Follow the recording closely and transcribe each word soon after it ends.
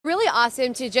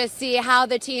awesome to just see how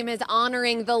the team is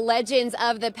honoring the legends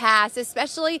of the past,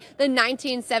 especially the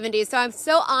 1970s. So I'm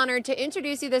so honored to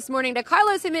introduce you this morning to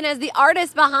Carlos Jimenez, the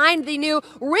artist behind the new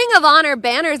Ring of Honor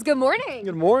banners. Good morning.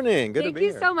 Good morning. Good to be here.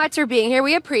 Thank you so much for being here.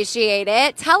 We appreciate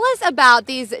it. Tell us about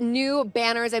these new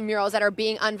banners and murals that are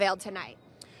being unveiled tonight.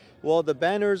 Well, the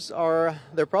banners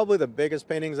they're probably the biggest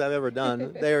paintings I've ever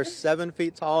done. They are 7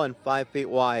 feet tall and 5 feet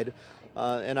wide.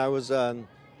 And I was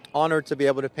honored to be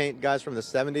able to paint guys from the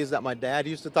 70s that my dad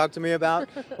used to talk to me about,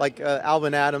 like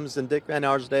Alvin Adams and Dick Van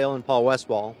Arsdale and Paul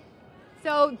Westfall.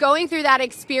 So going through that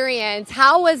experience,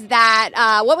 how was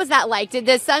that? What was that like? Did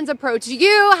the Suns approach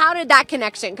you? How did that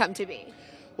connection come to be?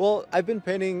 Well, I've been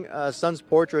painting Suns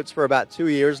portraits for about 2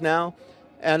 years now.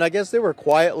 And I guess they were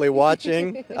quietly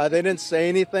watching. They didn't say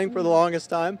anything for the longest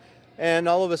time. And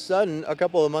all of a sudden, a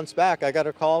couple of months back, I got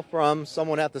a call from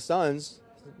someone at the Suns.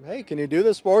 Hey, can you do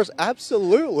this for us?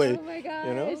 Absolutely. Oh my gosh.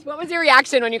 You know? What was your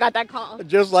reaction when you got that call?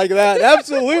 Just like that.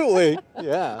 Absolutely.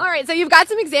 Yeah. All right, so you've got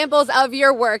some examples of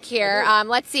your work here.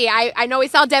 Let's see. I know we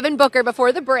saw Devin Booker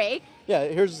before the break. Yeah,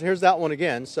 here's that one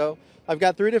again. So I've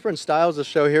got 3 different styles to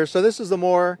show here. So this is the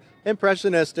more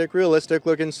impressionistic, realistic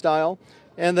looking style.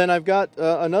 And then I've got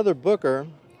another Booker,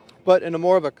 but in a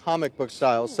more of a comic book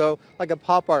style. So like a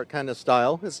pop art kind of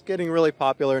style. It's getting really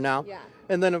popular now. Yeah.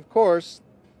 And then, of course,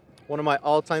 one of my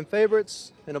all-time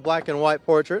favorites in a black and white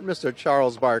portrait, Mr.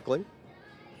 Charles Barkley.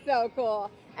 So cool.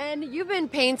 And you've been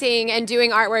painting and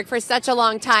doing artwork for such a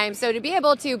long time. So to be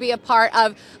able to be a part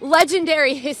of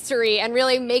legendary history and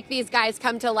really make these guys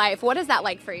come to life, what is that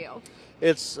like for you?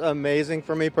 It's amazing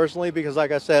for me personally because,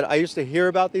 like I said, I used to hear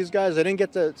about these guys. I didn't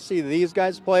get to see these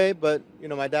guys play, but, you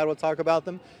know, my dad would talk about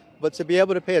them. But to be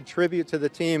able to pay a tribute to the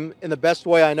team in the best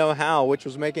way I know how, which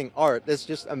was making art, it's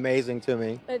just amazing to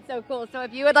me. It's so cool. So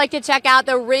if you would like to check out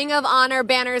the Ring of Honor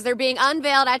banners, they're being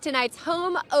unveiled at tonight's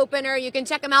home opener. You can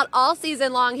check them out all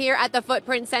season long here at the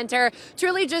Footprint Center.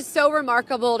 Truly just so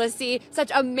remarkable to see such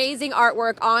amazing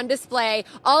artwork on display,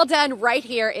 all done right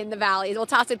here in the Valley. We'll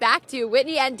toss it back to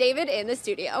Whitney and David in the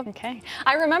studio. Okay.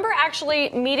 I remember actually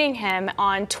meeting him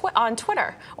on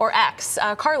Twitter or X.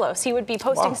 Carlos, he would be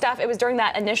posting stuff. It was during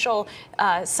that initial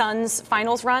Suns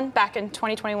finals run back in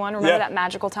 2021. Remember that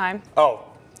magical time? Oh,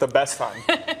 the best time.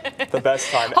 The best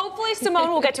time. Hopefully Simone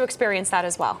will get to experience that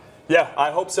as well. Yeah,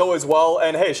 I hope so as well.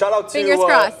 And hey, shout out to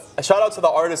the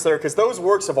artists there, because those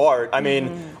works of art, I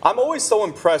mean, I'm always so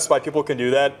impressed by people who can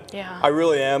do that. Yeah. I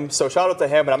really am. So shout out to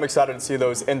him, and I'm excited to see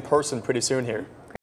those in person pretty soon here.